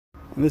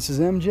This is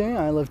MJ.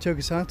 I love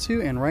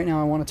Tokusatsu, and right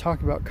now I want to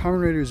talk about Kamen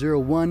Rider Zero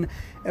One,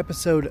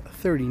 episode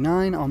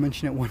 39. I'll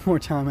mention it one more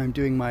time. I'm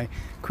doing my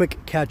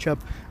quick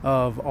catch-up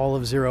of all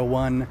of Zero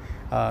One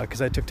because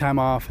I took time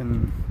off,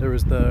 and there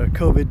was the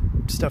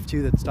COVID stuff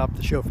too that stopped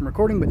the show from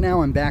recording, but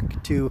now I'm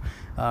back to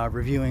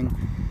reviewing.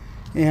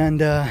 And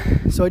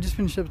so I just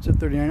finished episode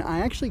 39. I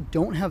actually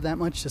don't have that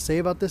much to say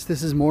about this.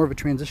 This is more of a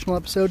transitional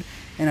episode,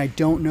 and I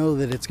don't know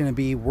that it's going to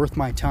be worth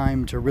my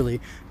time to really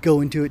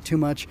go into it too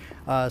much.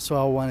 So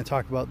I'll want to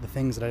talk about the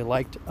things that I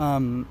liked.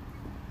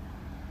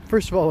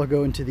 First of all, I'll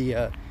go into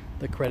the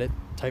credit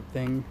type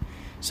thing.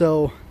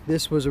 So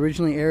this was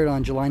originally aired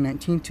on July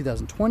 19,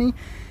 2020,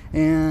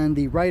 and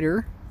the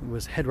writer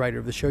was head writer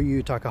of the show,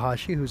 Yu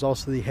Takahashi, who's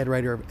also the head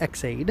writer of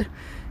Ex-Aid,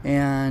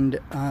 and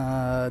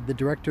the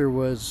director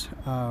was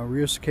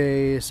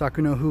Ryosuke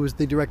Sakuno, who was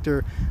the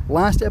director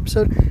last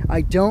episode.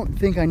 I don't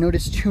think I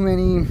noticed too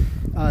many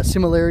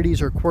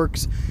similarities or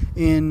quirks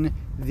in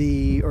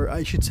or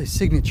I should say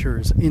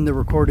signatures in the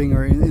recording,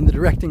 or in the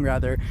directing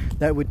rather,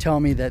 that would tell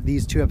me that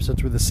these two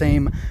episodes were the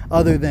same,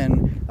 other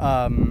than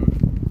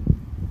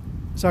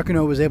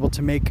Sakuno was able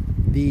to make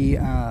the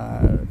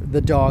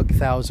dog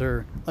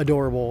Thouser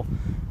adorable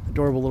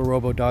little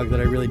robo dog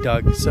that I really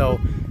dug. So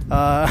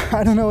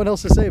I don't know what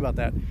else to say about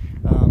that.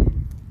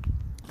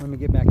 Let me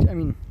get back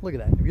to, look at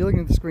that. If you're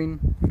looking at the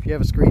screen, if you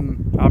have a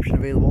screen option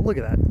available, look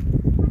at that.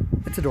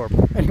 It's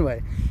adorable.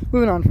 Anyway,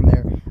 moving on from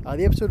there.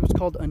 The episode was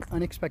called An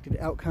Unexpected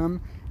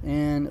Outcome,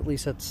 and at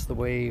least that's the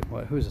way,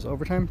 who's this,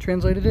 Overtime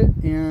translated it.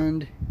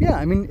 And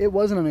yeah, it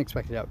was an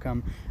unexpected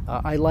outcome.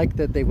 I like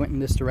that they went in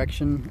this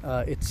direction.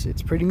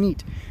 It's pretty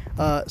neat.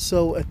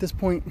 So at this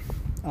point,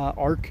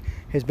 Arc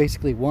has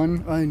basically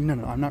won.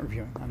 No, I'm not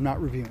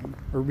reviewing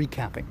or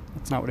recapping.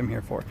 That's not what I'm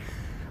here for.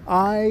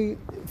 I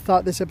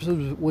thought this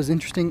episode was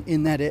interesting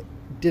in that it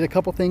did a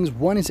couple things.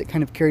 One is it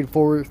kind of carried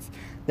forward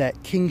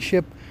that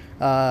kingship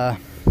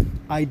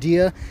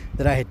idea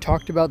that I had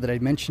talked about, that I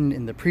mentioned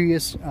in the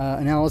previous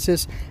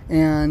analysis,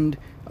 and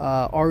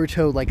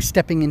Aruto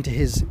stepping into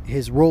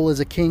his role as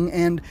a king,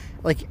 and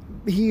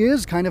he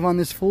is kind of on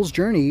this fool's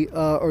journey,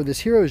 or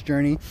this hero's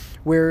journey,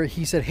 where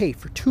he said, hey,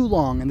 for too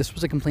long, and this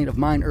was a complaint of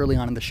mine early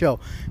on in the show,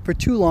 for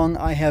too long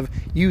I have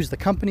used the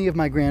company of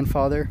my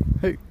grandfather.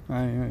 Hey,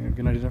 I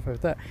can identify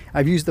with that.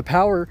 I've used the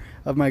power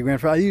of my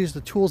grandfather. I used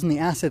the tools and the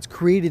assets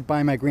created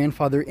by my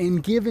grandfather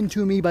and given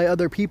to me by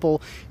other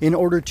people in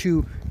order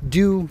to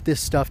do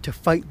this stuff, to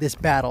fight this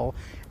battle.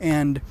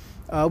 And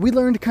we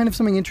learned kind of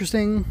something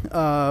interesting,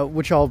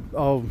 which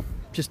I'll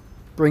just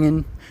bring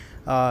in,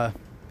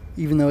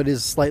 even though it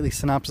is slightly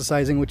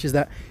synopsisizing, which is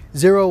that the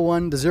Zero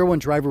One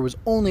driver was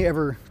only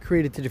ever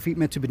created to defeat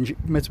Metsuba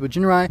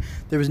Jinrai.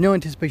 There was no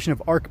anticipation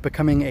of Arc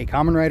becoming a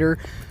Kamen Rider,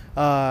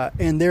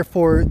 and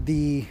therefore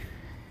the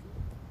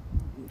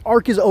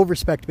Arc is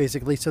overspec'd,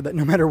 basically, so that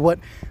no matter what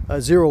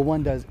Zero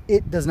One does,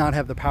 it does not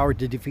have the power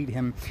to defeat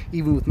him,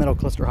 even with Metal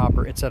Cluster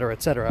Hopper, etc.,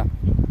 etc.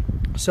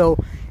 So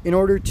in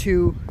order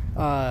to,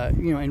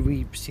 and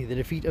we see the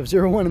defeat of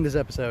Zero One in this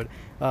episode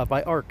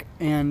by Arc,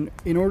 and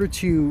in order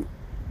to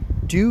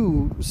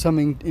do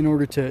something, in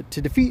order to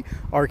defeat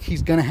Arc,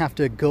 he's going to have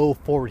to go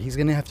forward. He's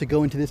going to have to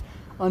go into this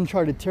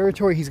uncharted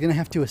territory. He's going to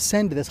have to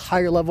ascend to this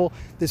higher level,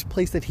 this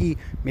place that he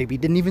maybe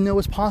didn't even know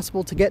was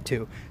possible to get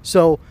to.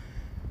 So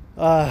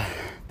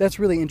that's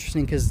really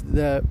interesting, because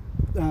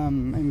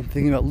I'm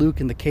thinking about Luke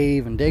in the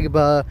cave and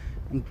Dagobah.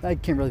 I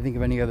can't really think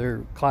of any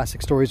other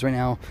classic stories right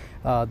now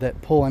that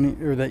pull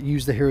on, or that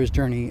use the hero's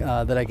journey,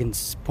 that I can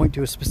point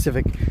to a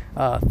specific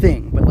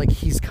thing. But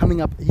he's come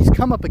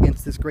up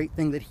against this great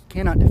thing that he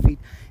cannot defeat,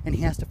 and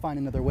he has to find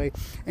another way.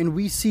 And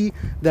we see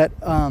that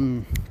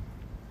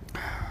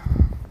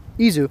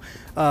Izu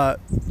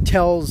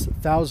tells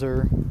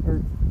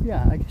Thouser,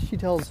 I guess she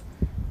tells,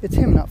 it's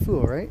him, not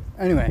Fuo, right?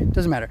 Anyway, it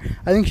doesn't matter.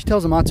 I think she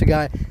tells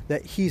Amatsugai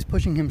that he's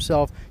pushing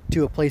himself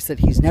to a place that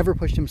he's never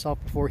pushed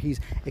himself before. He's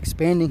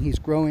expanding, he's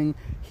growing,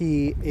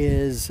 he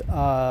is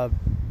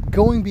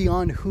going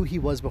beyond who he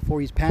was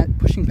before. He's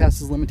pushing past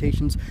his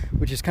limitations,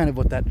 which is kind of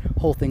what that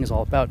whole thing is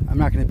all about. I'm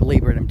not going to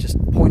belabor it. I'm just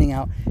pointing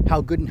out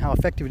how good and how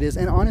effective it is.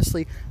 And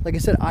honestly, like I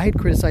said, I had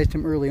criticized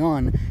him early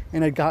on,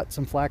 and I got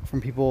some flack from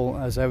people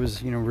as I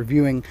was,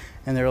 reviewing,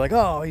 and they were like,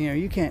 oh,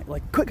 you can't,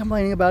 quit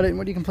complaining about it, and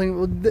what are you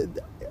complaining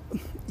about?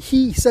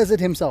 He says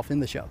it himself in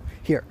the show,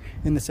 here,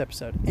 in this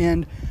episode.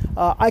 And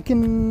I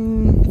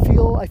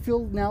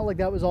feel now like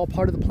that was all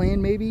part of the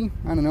plan, maybe.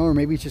 I don't know, or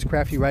maybe it's just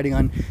crafty writing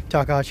on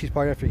Takahashi's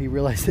part after he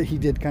realized that he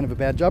did kind of a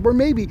bad job. Or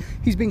maybe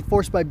he's being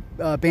forced by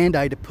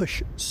Bandai to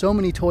push so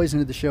many toys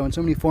into the show and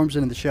so many forms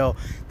into the show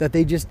that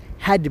they just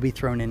had to be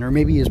thrown in. Or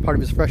maybe as part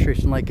of his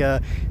frustration, like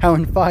how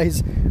in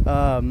Fai's,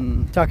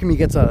 Takumi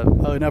gets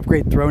an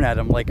upgrade thrown at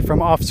him,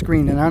 from off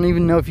screen. And I don't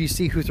even know if you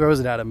see who throws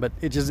it at him, but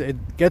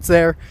it gets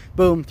there,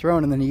 boom,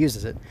 thrown, and then he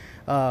uses it.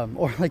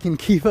 Or like in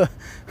Kiva,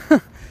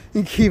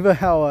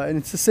 how, and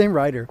it's the same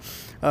writer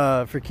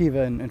for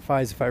Kiva and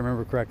Fai's, if I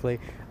remember correctly.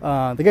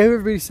 The guy who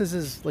everybody says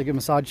is a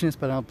misogynist,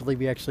 but I don't believe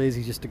he actually is.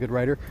 He's just a good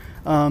writer.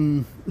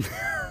 Don't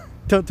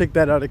take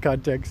that out of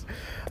context.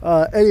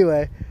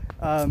 Anyway,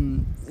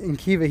 in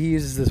Kiva, he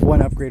uses this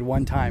one upgrade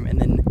one time and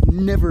then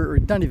never, or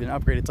not even an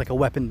upgrade, it's like a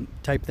weapon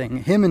type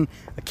thing. Him and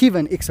Kiva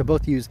and Ixa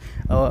both use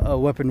a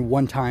weapon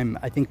one time,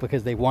 I think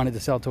because they wanted to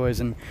sell toys,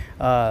 and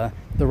the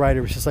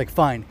writer was just like,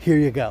 fine, here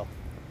you go.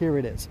 Here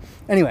it is.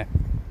 Anyway,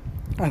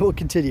 I will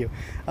continue.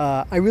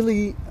 I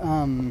really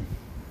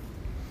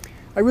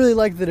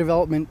like the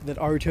development that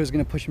Aruto is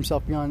going to push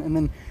himself beyond, and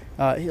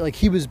then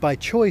he was by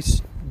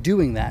choice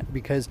doing that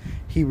because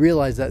he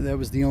realized that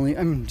was the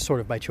only, sort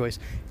of by choice.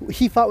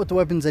 He fought with the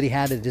weapons that he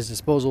had at his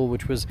disposal,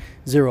 which was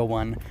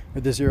 01,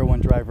 or the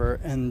 01 driver,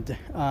 and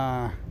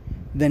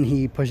then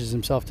he pushes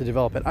himself to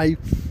develop it. I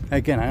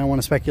don't want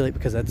to speculate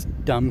because that's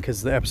dumb,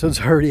 because the episode's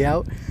already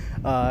out,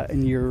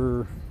 and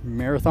you're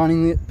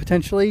marathoning it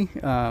potentially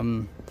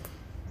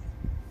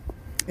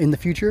in the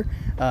future,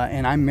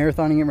 and I'm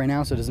marathoning it right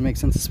now, so it doesn't make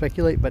sense to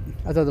speculate, but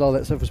I thought that all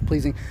that stuff was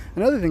pleasing.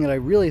 Another thing that I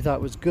really thought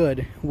was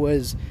good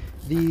was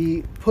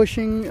the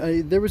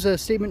pushing. There was a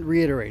statement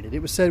reiterated.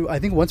 It was said, I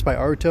think, once by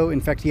Aruto. In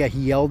fact, he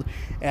yelled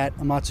at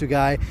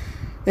Amatsugai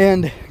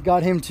and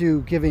got him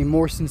to give a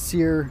more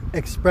sincere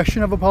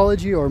expression of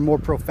apology, or more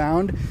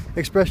profound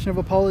expression of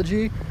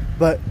apology.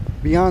 But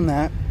beyond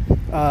that,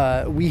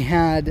 we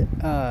had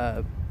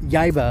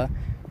Yaiba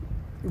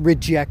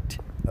reject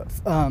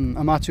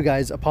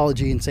Amatsugai's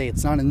apology and say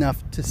it's not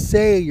enough to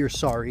say you're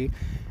sorry.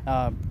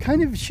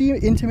 She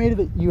intimated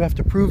that you have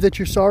to prove that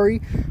you're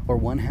sorry, or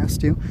one has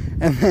to.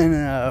 And then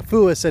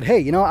Fua said,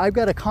 hey, I've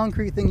got a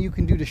concrete thing you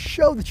can do to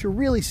show that you're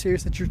really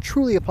serious, that you're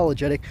truly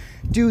apologetic.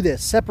 Do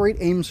this. Separate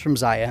Ames from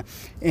Zaya.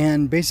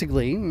 And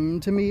basically,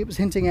 to me, it was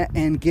hinting at,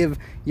 and give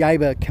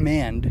Yaiba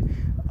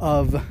command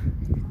of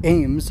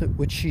Ames,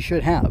 which she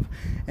should have.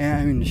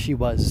 And she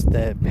was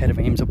the head of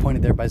Ames,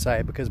 appointed there by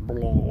Zaya because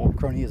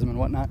cronyism and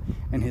whatnot,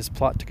 and his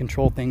plot to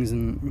control things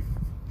and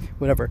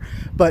whatever.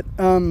 But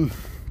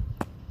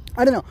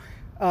I don't know.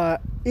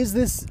 Is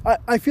this?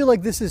 I feel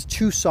like this is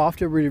too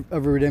soft of a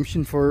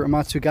redemption for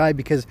Amatsugai,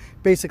 because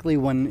basically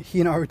when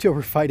he and Aruto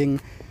were fighting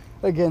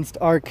against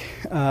Arc,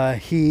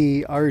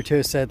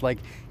 Aruto said, like,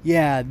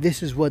 yeah,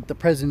 this is what the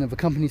president of a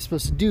company is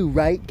supposed to do,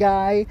 right,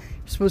 guy?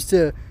 You're supposed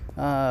to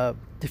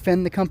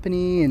defend the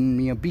company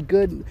and be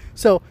good.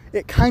 So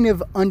it kind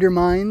of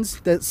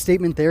undermines that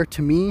statement there,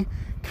 to me.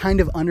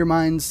 Kind of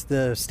undermines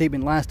the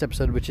statement last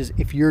episode, which is,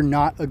 if you're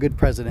not a good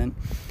president,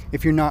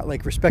 if you're not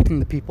respecting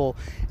the people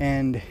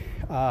and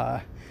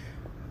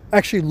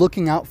actually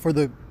looking out for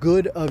the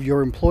good of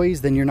your employees,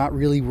 then you're not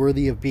really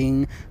worthy of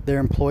being their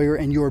employer,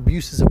 and your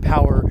abuses of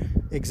power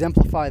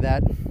exemplify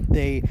that.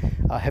 They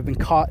have been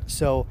caught,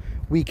 so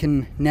we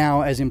can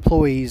now, as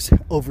employees,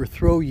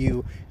 overthrow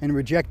you and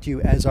reject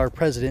you as our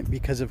president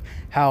because of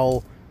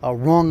how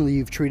wrongly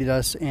you've treated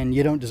us, and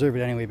you don't deserve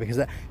it anyway because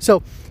of that.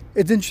 So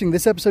it's interesting.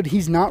 This episode,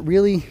 he's not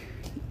really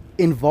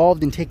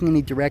involved in taking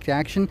any direct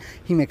action.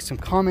 He makes some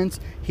comments.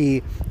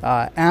 He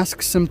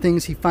asks some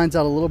things. He finds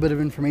out a little bit of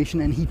information,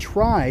 and he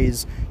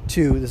tries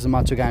to, this is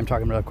Amatsugai I'm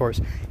talking about, of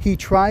course, he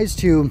tries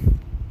to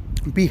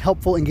be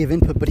helpful and give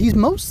input, but he's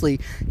mostly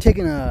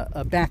taken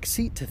a back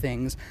seat to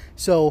things.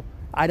 So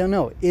I don't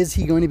know. Is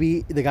he going to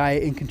be the guy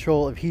in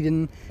control of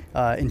Hiden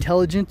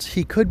intelligence?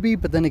 He could be,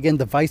 but then again,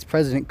 the vice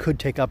president could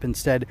take up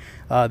instead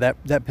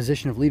that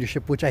position of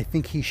leadership, which I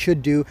think he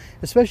should do,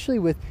 especially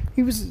with,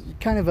 he was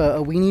kind of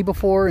a weenie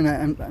before,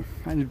 and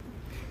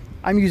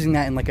I'm using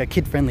that in a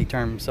kid-friendly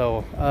term.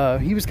 So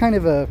he was kind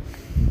of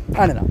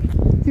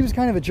he was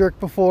kind of a jerk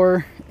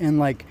before, and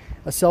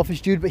a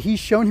selfish dude, but he's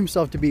shown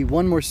himself to be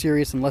one more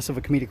serious and less of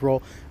a comedic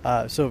role.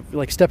 So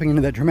stepping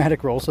into that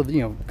dramatic role. So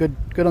good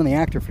on the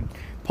actor for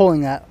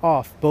pulling that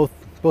off, both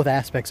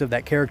aspects of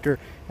that character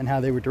and how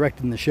they were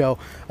directed in the show.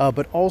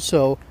 But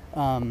also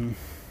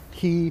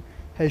he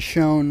has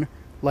shown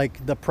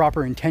the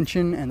proper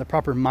intention and the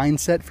proper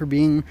mindset for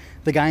being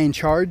the guy in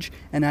charge.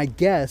 And I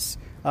guess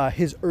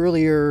his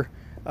earlier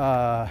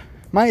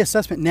my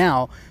assessment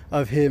now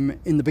of him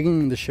in the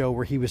beginning of the show,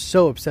 where he was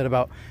so upset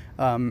about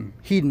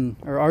Hiden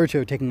or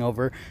Aruto taking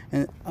over,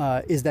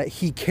 is that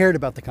he cared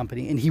about the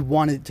company and he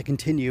wanted it to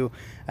continue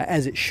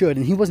as it should.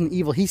 And he wasn't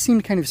evil. He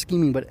seemed kind of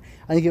scheming, but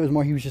I think it was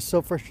more he was just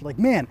so frustrated.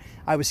 Man,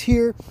 I was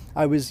here.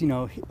 I was,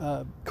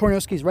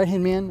 Kornowski's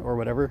right-hand man or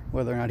whatever.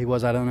 Whether or not he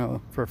was, I don't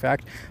know for a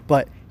fact.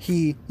 But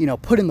he,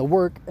 put in the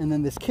work, and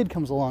then this kid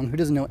comes along who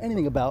doesn't know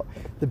anything about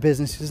the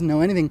business, who doesn't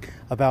know anything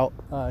about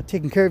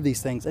taking care of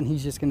these things, and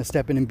he's just going to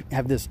step in and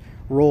have this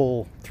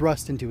role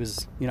thrust into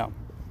his,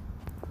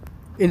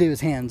 into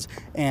his hands.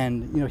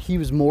 And he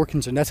was more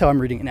concerned, that's how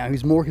I'm reading it now,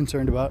 he's more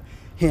concerned about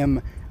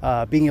him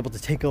being able to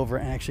take over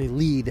and actually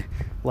lead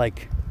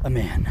like a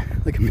man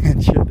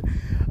should.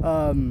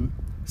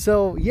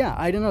 So yeah,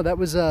 I don't know, that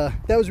was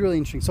really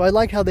interesting. So I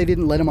like how they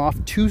didn't let him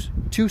off too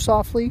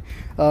softly,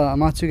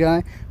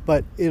 Amatsugai,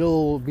 but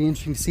it'll be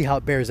interesting to see how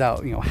it bears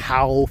out.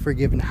 How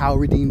forgiven, how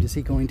redeemed is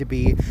he going to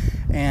be,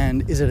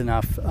 and is it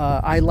enough?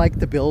 I like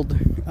the build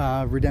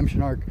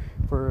redemption arc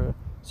for a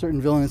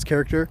certain villainous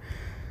character,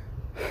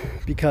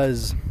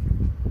 because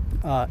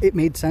it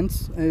made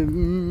sense. It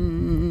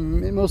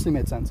mostly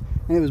made sense.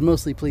 and it was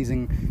mostly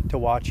pleasing to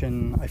watch,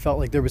 and I felt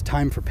like there was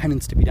time for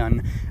penance to be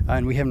done,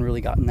 and we haven't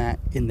really gotten that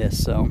in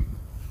this. So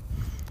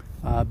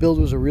Build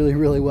was a really,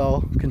 really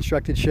well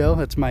constructed show.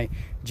 That's my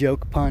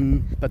joke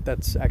pun, but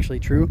that's actually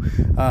true.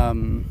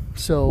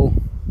 So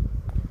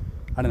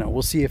I don't know.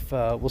 We'll see if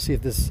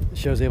this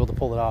show is able to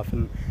pull it off.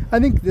 And I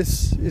think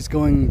this is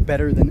going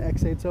better than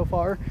Ex-Aid so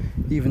far,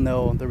 even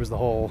though there was the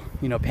whole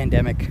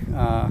pandemic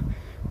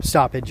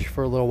stoppage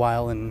for a little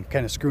while and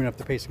kind of screwing up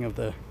the pacing of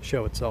the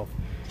show itself.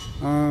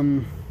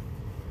 I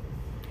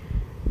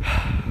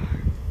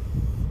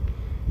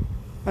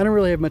don't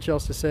really have much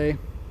else to say.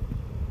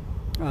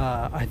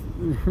 I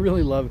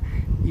really love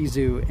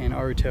Izu and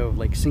Aruto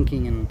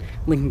syncing and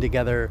linking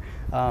together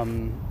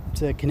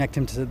to connect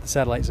him to the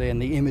satellite Zay,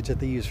 and the image that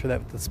they use for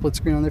that, the split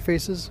screen on their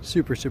faces,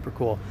 super, super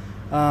cool.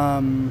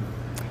 But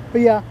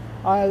yeah,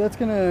 that's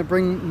gonna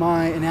bring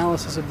my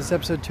analysis of this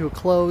episode to a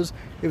close.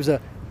 It was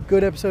a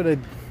good episode. I'd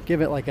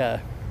give it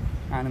a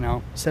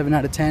 7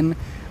 out of 10,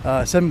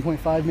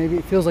 7.5 maybe.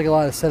 It feels like a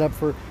lot of setup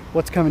for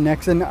what's coming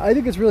next, and I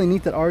think it's really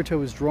neat that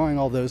Aruto is drawing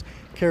all those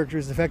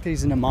characters. The fact that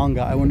he's in a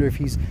manga, I wonder if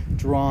he's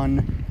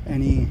drawn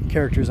any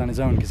characters on his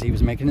own, because he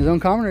was making his own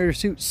Kamen Rider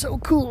suit. So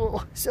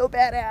cool, so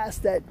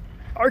badass that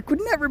Arc would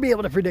never be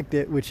able to predict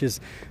it, which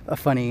is a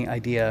funny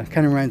idea.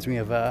 Kind of reminds me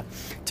of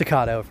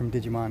Takato from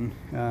Digimon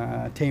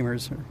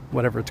Tamers, or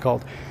whatever it's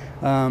called.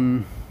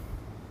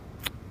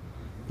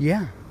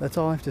 Yeah, that's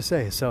all I have to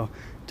say. So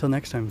till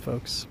next time,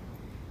 folks.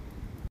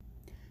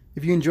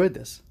 If you enjoyed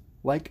this,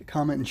 like,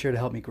 comment, and share to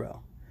help me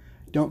grow.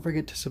 Don't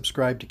forget to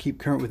subscribe to keep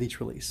current with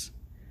each release.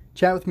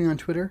 Chat with me on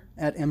Twitter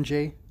at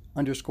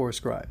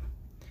MJ_scribe.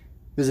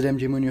 Visit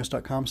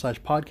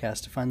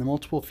mjmunoz.com/podcast to find the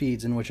multiple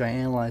feeds in which I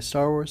analyze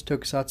Star Wars,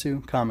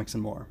 tokusatsu, comics,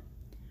 and more.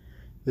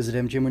 Visit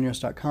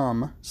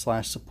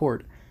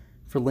mjmunoz.com/support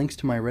for links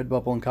to my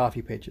Redbubble and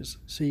Coffee pages,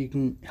 so you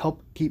can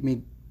help keep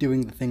me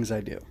doing the things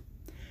I do.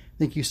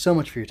 Thank you so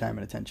much for your time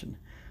and attention.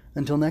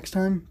 Until next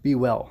time, be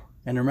well,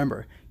 and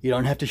remember, you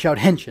don't have to shout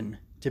henshin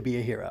to be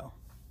a hero.